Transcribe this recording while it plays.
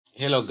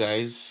Hello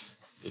guys,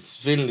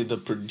 it's Vinny the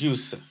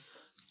producer.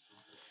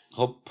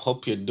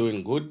 Hope you're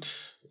doing good.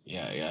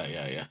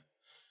 Yeah.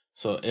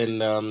 So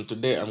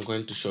today I'm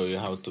going to show you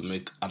how to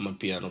make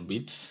Amapiano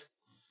beats.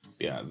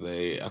 Yeah,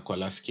 the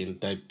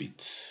Aqualaskin type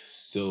beats.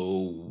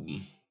 So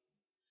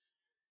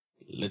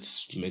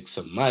let's make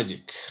some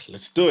magic.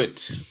 Let's do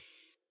it.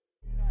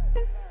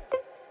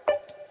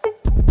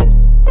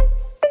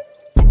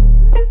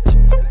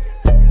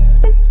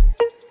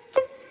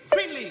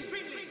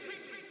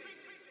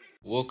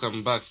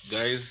 Welcome back,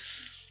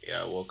 guys.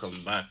 Yeah,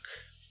 welcome back.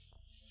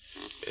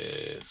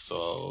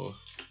 So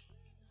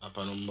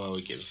upper number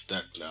we can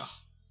start now.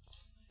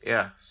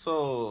 Yeah,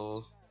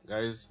 so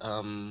guys,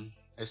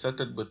 I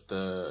started with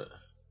the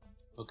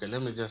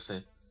let me just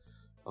say,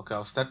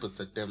 I'll start with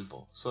the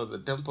tempo. So the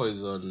tempo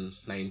is on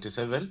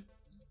 97.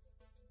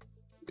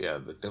 Yeah,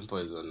 the tempo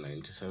is on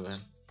 97.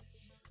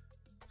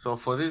 So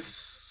for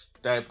this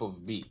type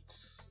of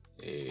beats,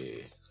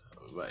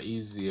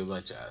 easy,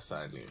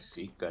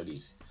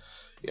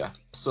 yeah.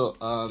 So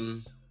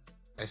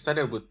I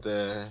started with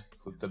the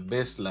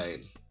bass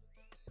line.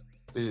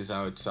 This is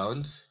how it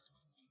sounds.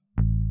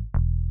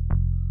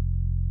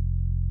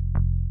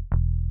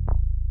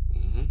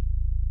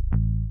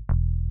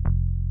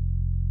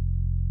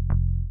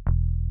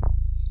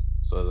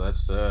 So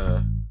that's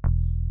the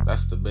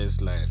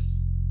bass line.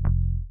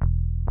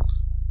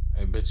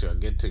 I bet you are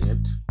getting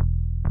it.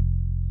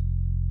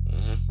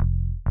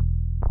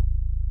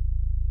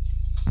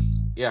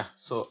 Yeah,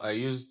 so I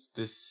used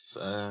this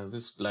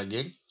this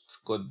plugin. It's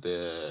called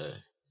the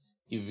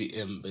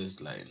EVM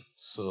bassline.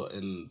 So,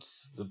 and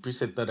the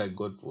preset that I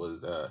got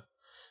was the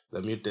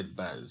muted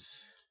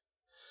bass.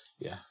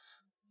 Yeah,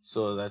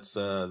 so that's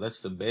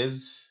the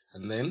bass,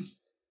 and then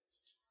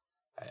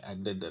I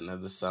added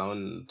another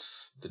sound,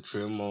 the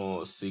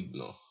tremor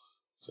signal.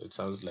 So it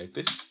sounds like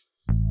this.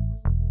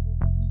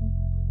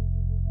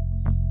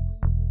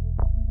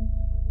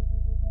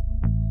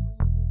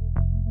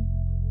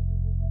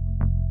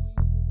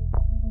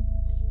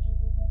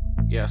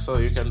 Yeah, so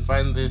you can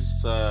find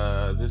this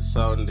this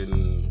sound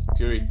in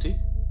Purity,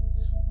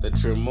 the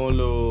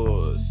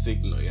tremolo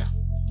signal. Yeah.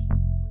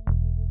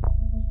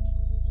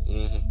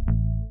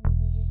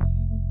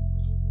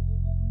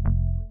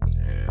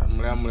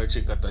 I'm gonna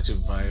check out that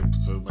vibe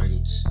for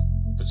bunch.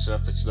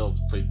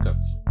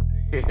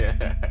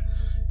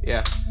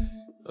 Yeah.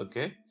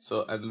 Okay.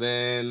 So and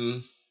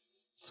then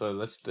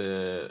that's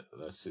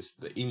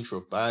the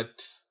intro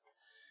part.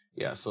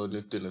 Yeah. So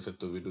need to know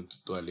to video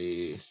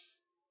tutorial.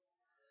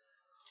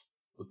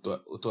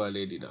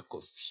 Utwale di da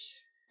coffee.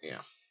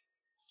 Yeah.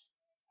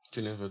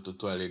 Tu ne veux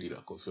utwale di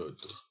da coffee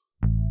auto.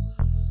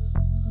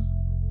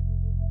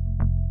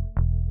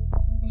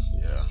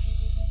 Yeah.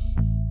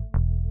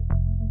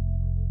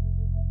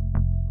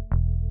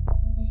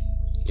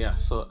 Yeah,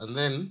 so and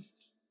then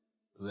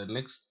the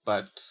next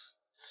part,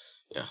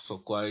 yeah, so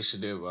kwa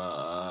ishide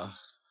ba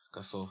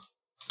kaso.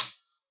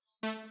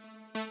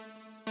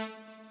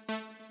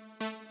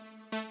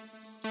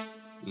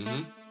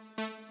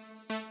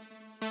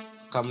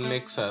 Come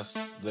next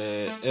as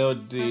the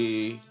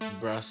LD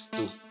brass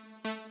 2.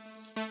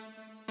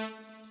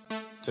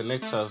 The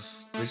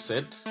Nexus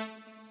preset.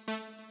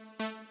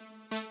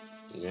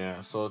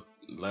 Yeah, so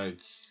like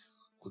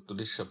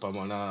kutulisha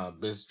pamana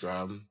bass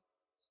drum,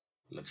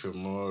 na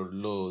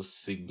tremolo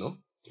signal.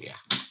 Yeah.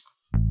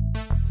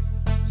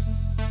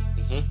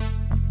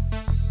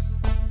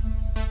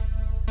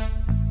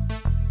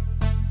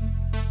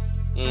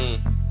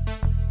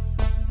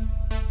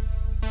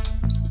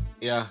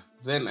 Yeah,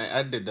 then I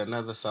added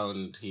another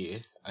sound here.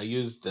 I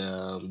used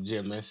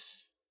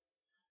GMS.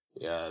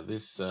 Yeah,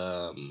 this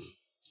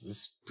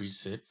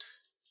preset.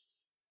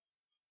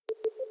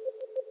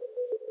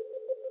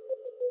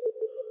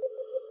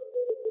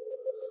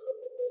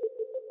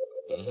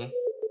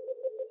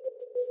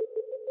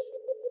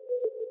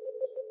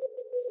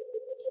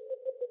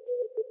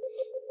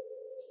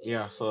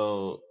 Yeah,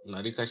 so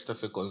Narika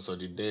stuff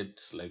consolidate,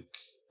 like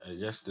I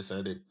just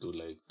decided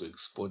to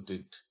export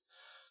it.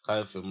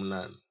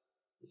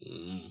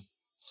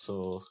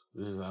 So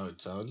this is how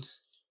it sounds.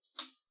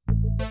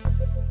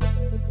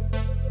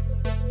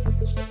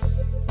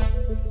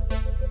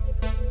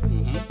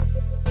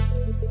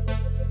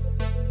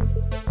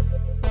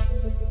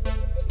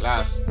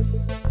 Last.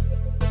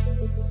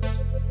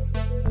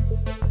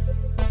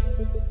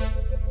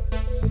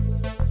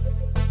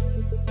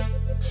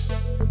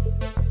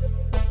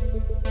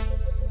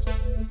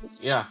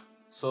 Yeah,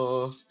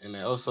 so and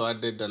I also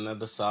added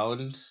another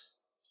sound.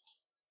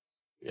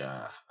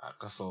 Yeah,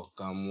 akaso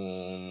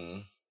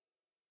come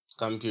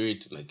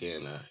curate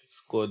again.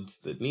 It's called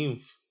the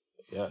nymph.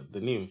 Yeah,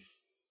 the nymph.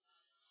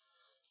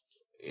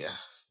 Yeah,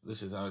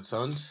 this is how it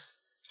sounds.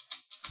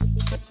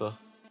 So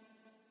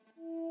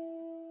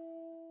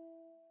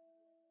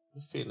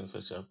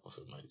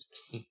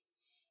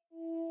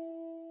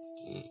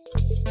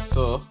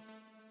so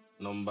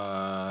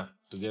number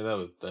together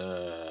with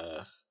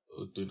the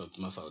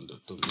sound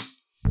to me.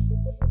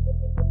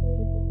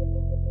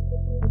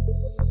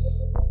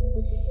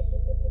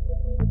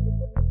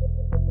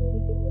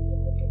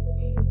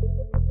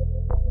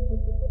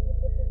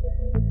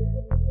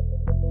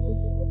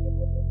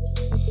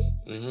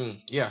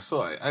 Yeah,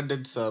 so I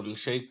added some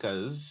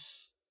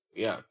shakers.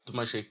 Yeah, to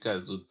my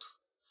shakers would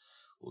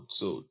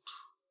so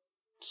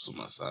to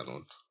my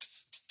sound.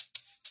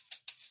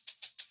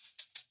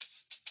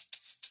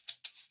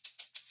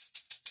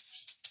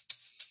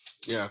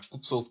 Yeah,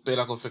 so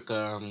pela ko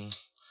fika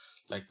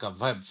like a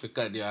vibe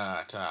fika dia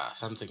ata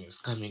something is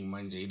coming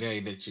manje idea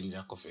ide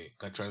chinja ko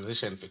fika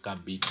transition fika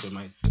beat for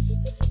my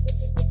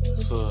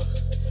so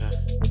yeah.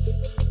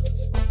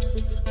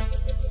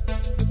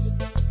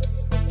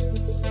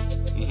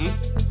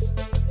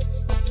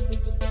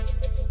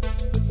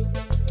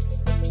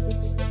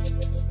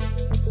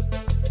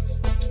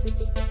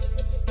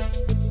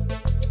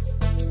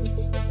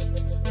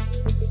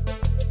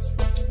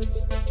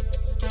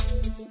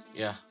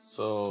 Yeah,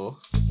 so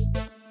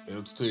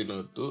it's 2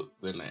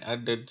 then I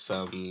added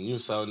some new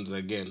sounds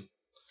again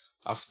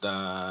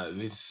after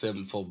this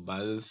same 4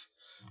 bars.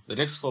 The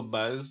next 4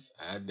 bars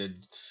I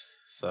added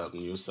some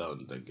new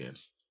sounds again.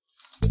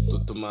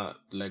 Tutuma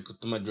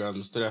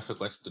drums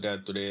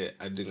today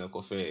adding a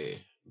coffee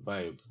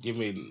vibe,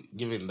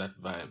 giving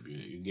that vibe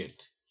you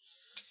get.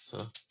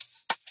 So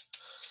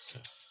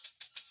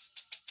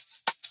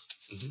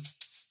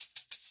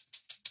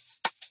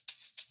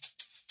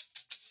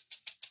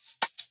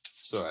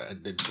so I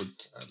did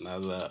put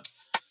another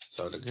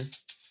sound again.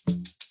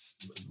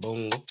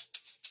 Bongo.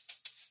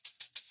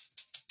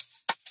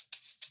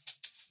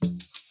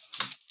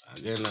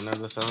 Again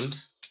another sound.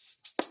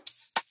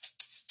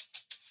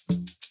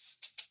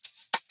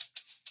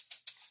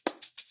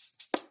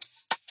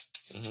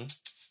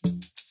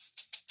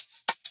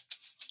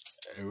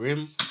 A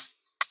rim.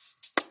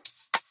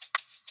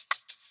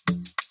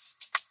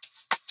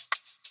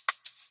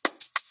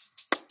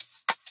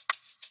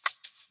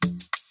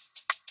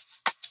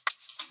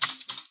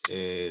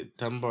 A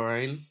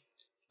tambourine.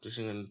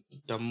 Pushing a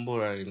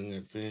tambourine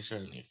and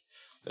finishing it.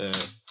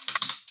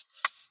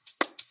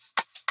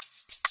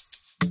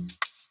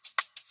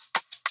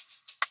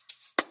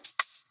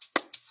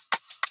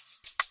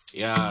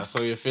 Yeah,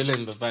 so you're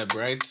feeling the vibe,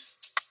 right?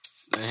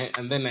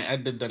 And then I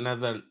added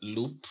another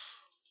loop.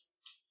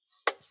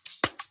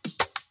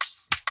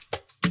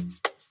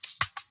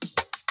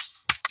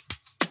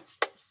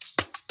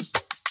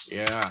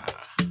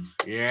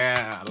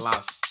 Yeah,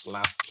 last.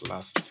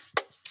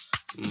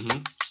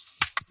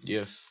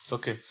 Yes,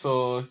 okay.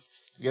 So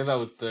together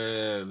with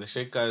the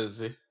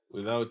shakers,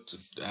 without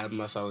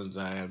Amma sounds,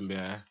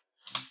 Zambia.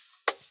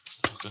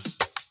 Okay.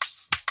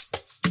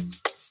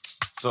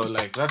 So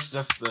like that's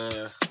just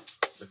the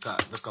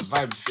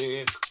vibe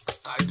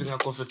I think I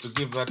coffee to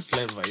give that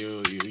flavor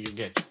you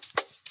get.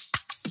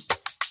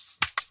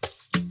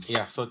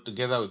 Yeah, so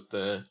together with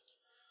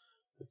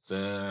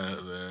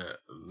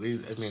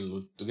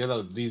together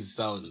with these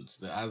sounds,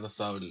 the other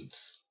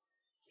sounds,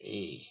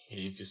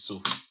 if you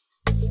so.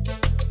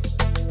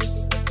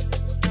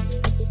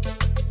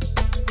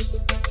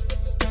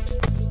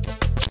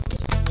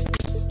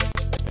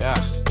 Yeah,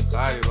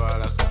 kari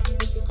baraka.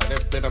 Kare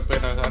pena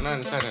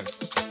kanan.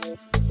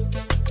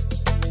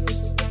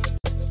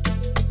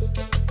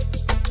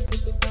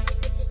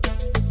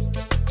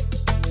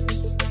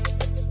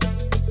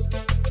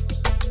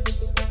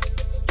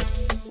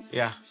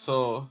 Yeah,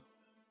 so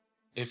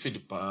if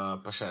it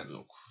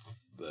pashanuk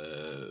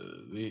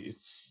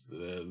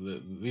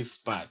this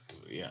part,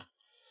 yeah.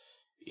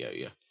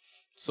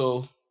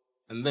 So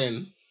and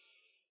then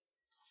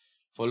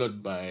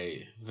followed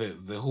by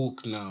the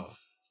hook now.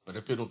 But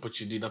the pino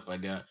pochidida pa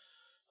there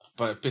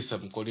pesa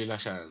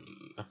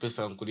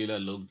mkolila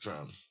log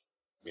drum.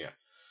 Yeah.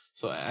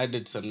 So I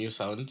added some new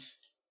sounds.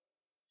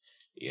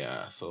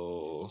 Yeah,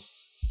 so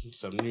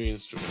some new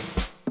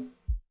instruments.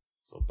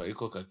 So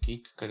pariko ka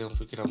kick kali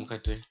mfikira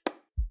mkate.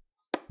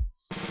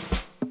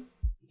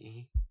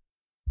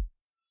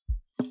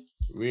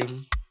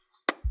 Rim.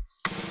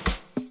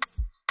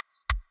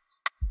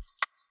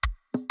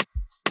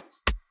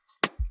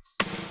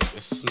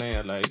 A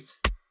snare like.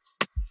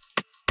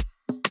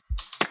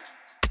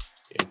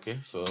 Okay,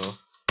 so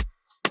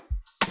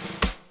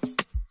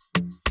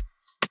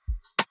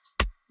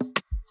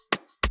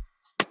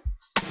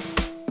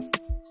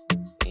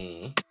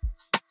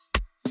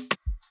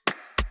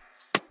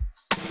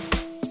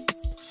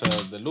so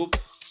the loop.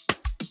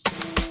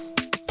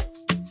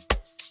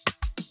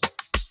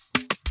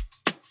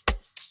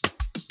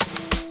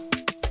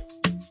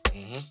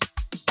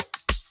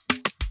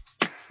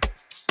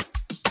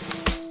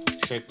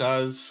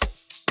 Shakers.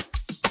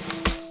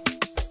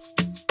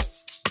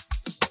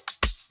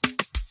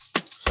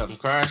 Some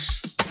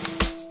crash.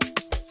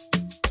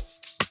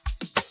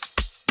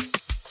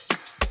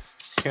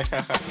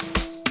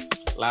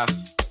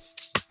 Last.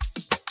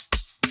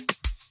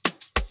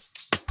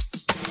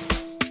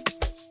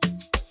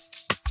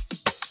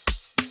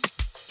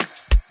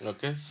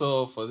 Okay,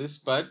 so for this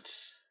part,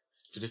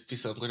 to the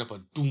piece I'm going to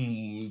put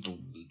doom.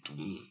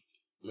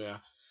 Yeah.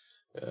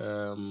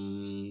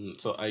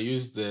 So I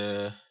use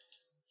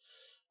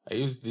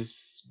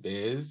this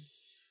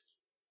bass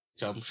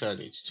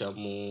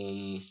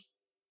chamu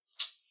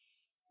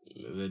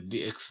the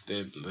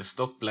DX10, the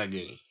stock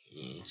plugin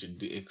to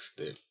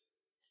DX10.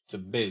 It's a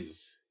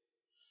bass.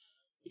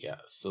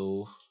 Yeah,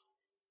 so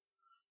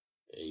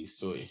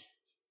soy.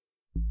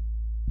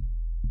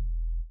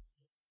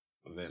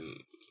 Then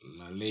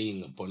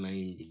laying upon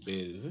the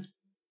bass.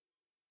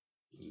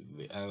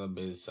 The other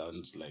bass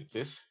sounds like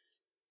this.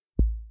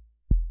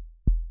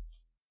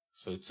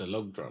 So it's a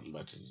log drum,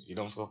 but you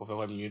don't fuck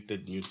off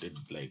muted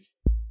like.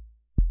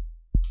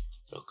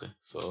 Okay,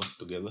 so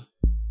together.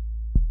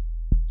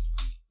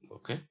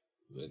 Okay,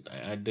 then I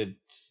added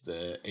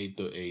the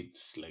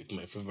 808, like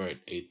my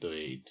favorite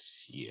 808.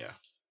 Yeah,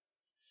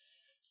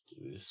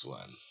 this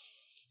one,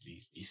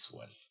 this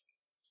one.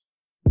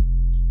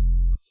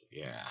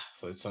 Yeah,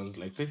 so it sounds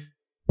like this.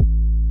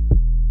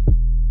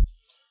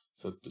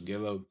 So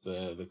together with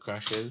the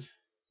crashes.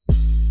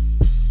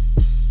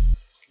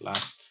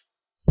 Last.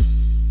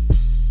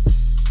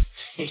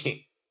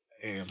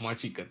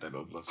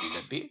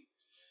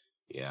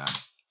 Yeah,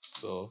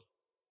 so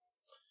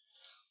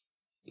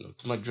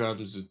my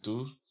drums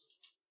too.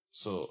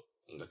 So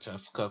that's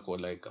Africa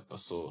like up,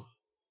 so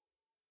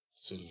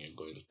soon you're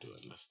going to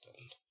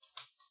understand.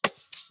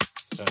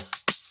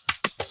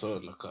 So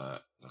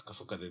naka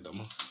soka de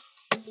damo.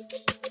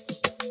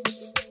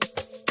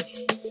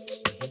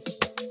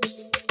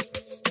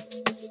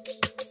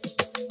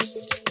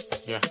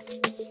 Yeah,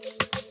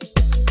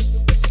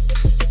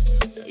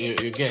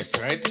 you get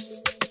right.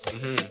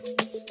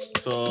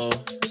 So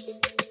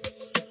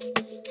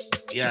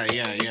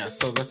yeah.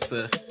 So that's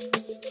the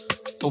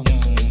boom,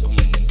 boom, boom.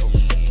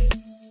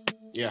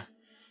 Yeah.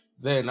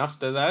 Then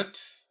after that,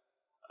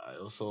 I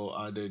also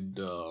added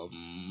the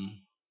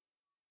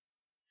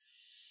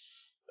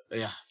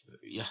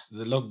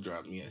log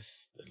drum.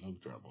 Yes, the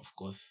log drum, of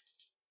course.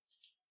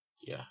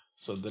 Yeah.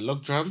 So the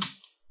log drum.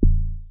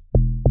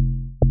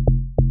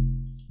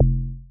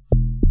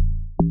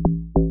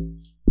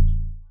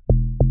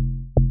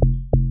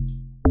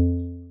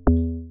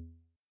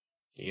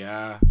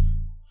 Yeah.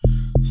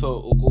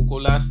 So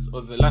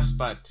the last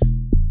part.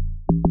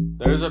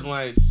 The reason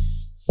why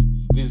it's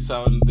this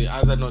sound, the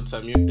other notes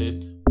are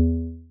muted.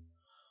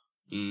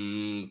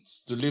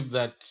 It's to leave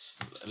that,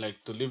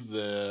 like to leave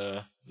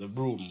the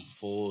room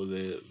for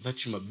the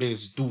vachima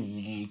bass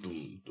doom.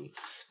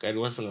 Kind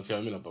of wasn't a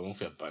family upon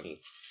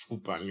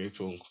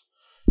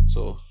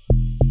so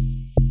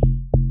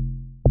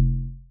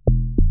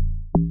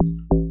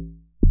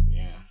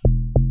yeah.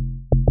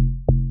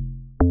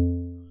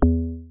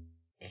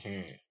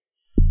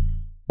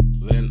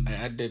 Then I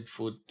added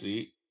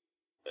 40.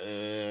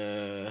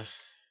 I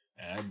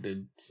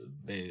added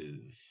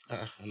bass,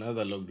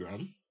 another log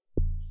drum.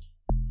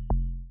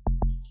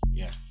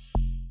 Yeah.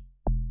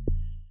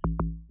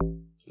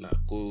 Like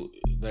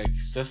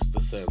it's just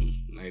the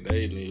same.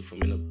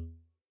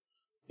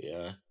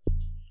 Yeah.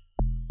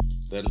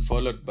 Then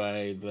followed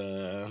by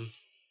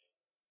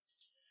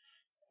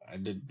I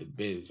did the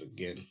bass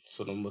again.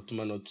 So number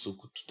 2 not so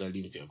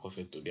totally via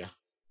coffee to there.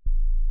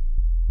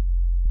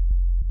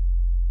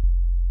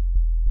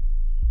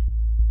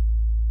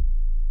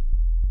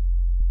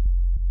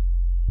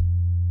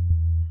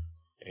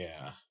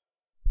 Yeah.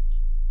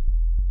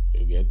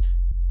 You get.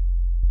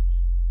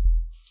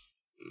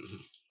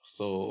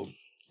 So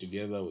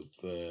together with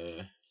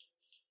the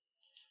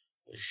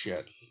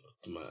shit,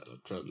 not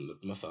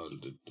my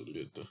sound to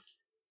be to.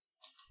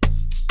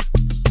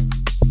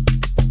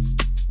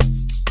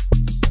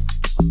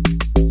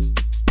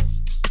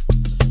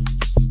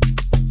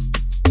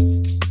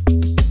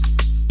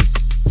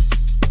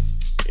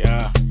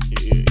 Yeah,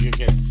 you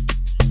get.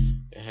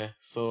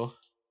 So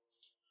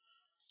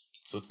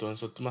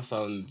to my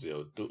sound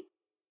to.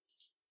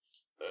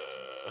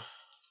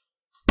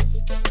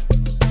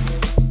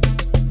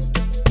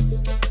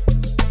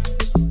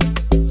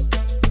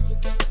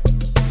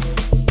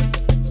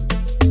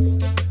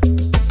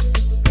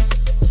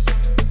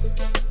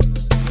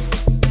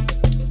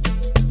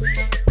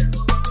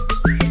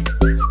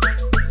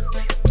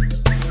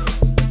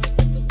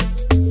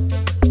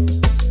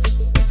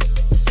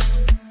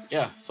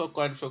 So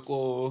quite for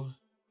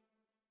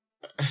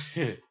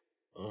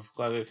of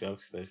course if you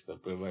access the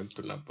prevent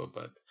to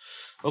but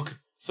okay,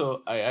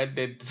 so I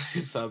added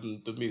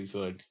some to me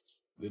so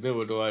they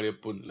never know how they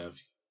put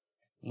navi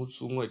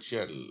Mutsunga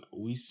chan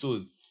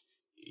whistles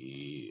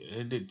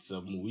added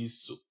some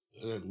whistle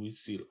and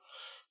whistle.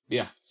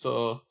 Yeah,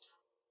 so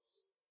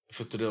if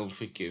you don't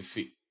fit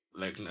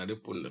like now they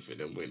put the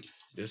them when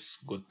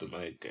just go to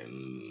mic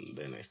and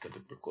then I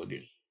started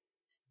recording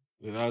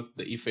without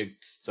the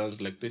effect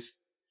sounds like this.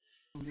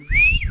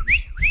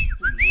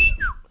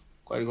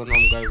 Quite good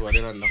on guys what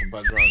in the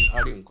background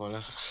adding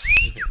color.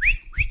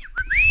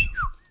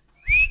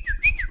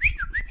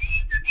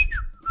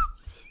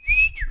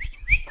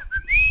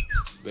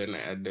 Then I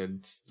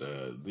added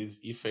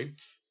these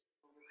effects.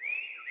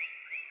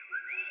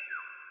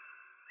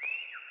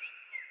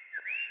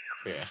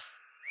 Yeah.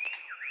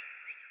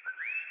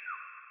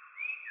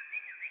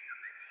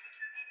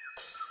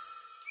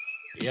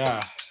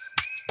 Yeah.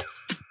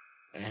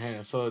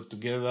 So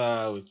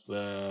together with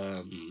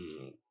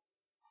in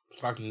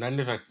fact, none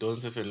of it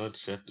don't if you're not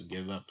shared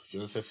together. If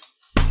you're safe.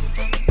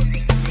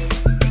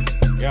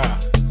 Yeah.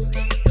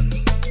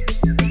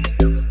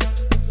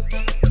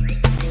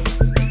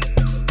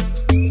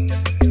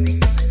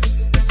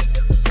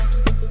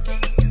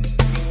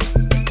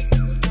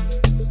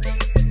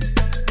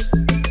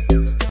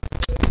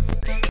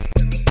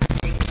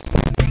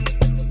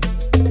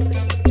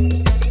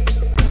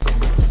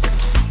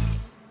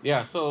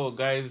 Yeah, so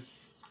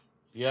guys,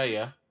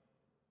 yeah.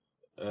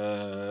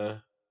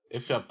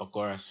 If you have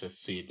pakora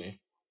fine,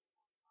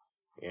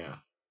 yeah.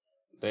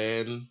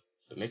 Then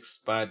the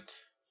next part,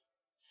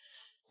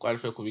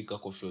 qualify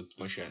kubika coffee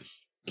machine.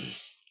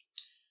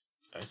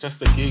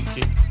 Just a kick,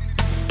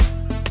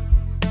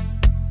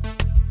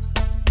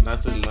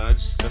 nothing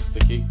much, just a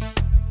kick.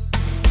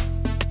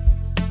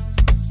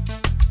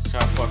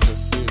 Sharp off the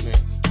fine.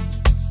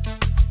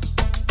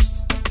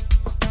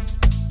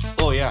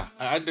 Oh yeah,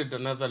 I added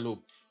another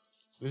loop.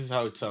 This is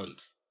how it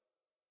sounds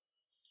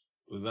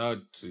without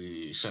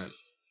shan.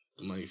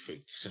 My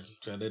effect shan.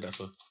 So I did that.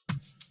 So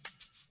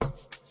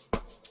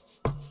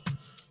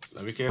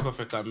now be careful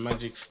for a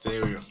magic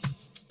stereo.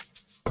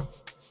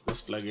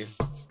 This plugin.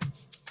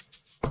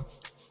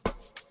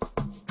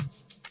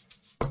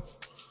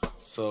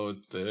 So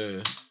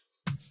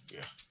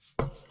yeah,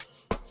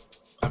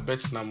 I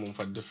bet now more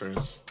for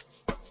difference.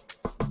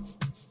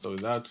 So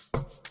without,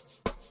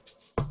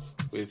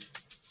 with.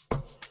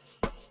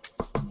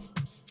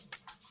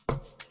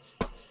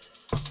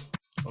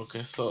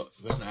 Okay, so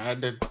then I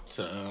added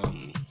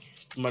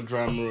my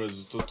drum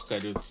rolls to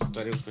cut it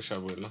starting pressure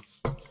bueno.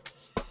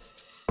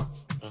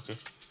 Okay.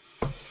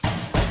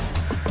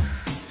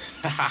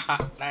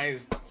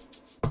 Nice.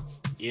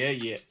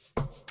 Yeah.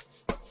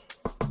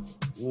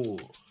 Whoa.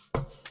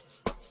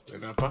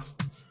 Then upper.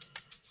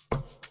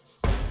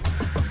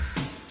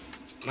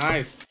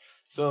 Nice.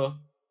 So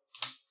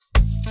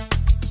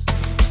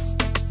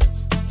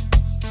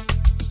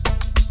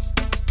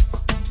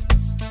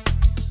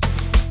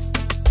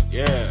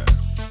yeah.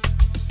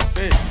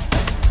 Hey.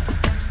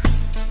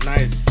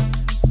 Nice.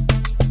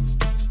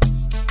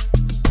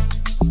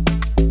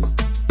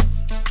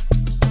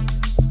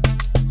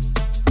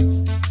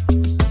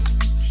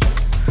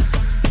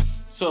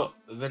 So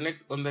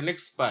on the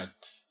next part,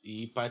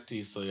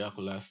 party so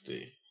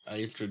Aqualaskin, I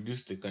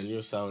introduced a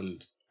new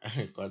sound.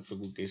 I can't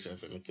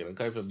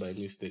figure by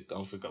mistake.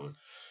 Can't figure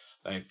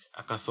like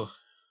akaso.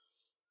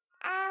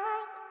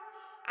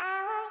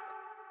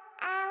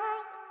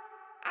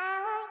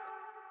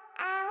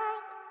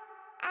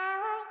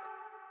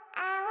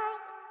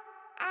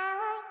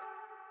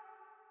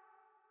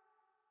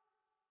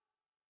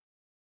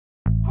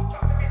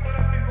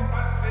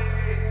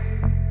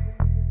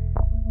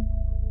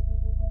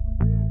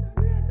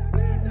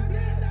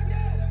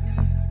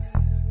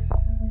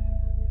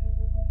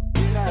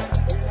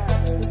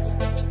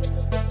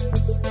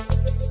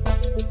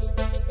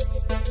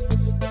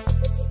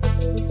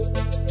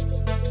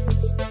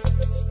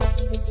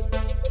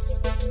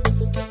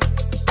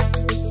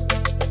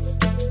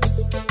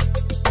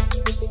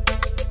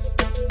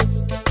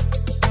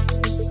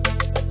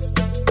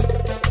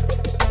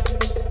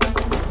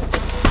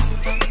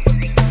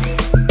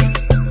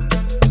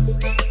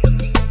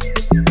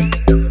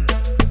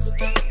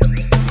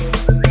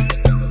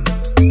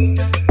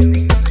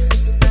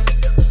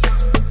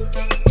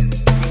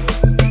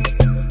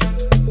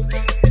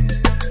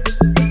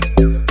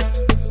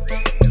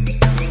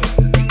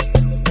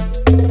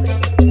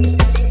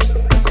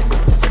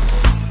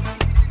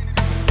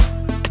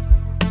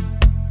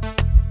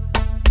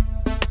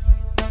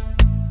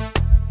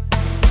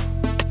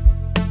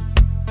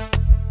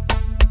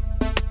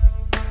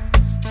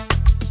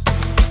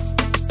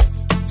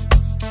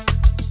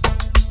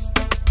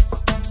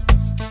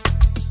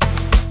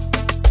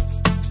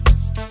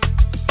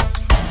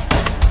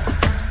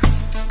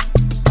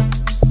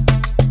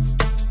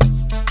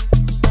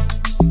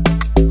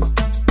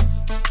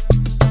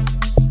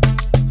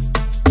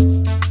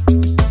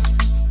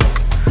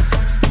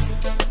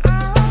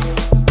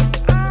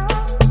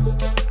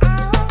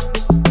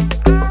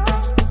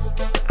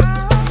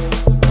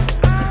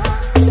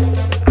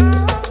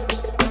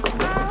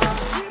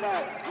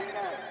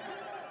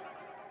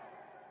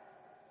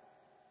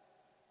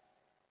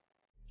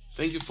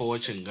 Thank you for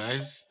watching,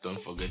 guys.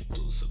 Don't forget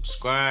to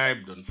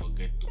subscribe, don't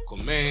forget to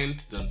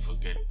comment, don't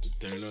forget to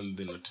turn on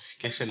the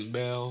notification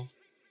bell.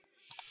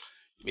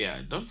 Yeah,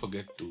 don't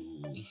forget to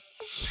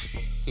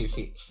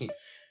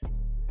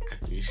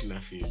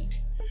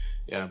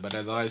yeah, but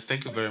otherwise,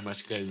 thank you very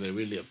much, guys. I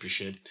really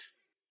appreciate.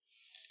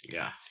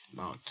 Yeah,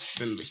 I'm out.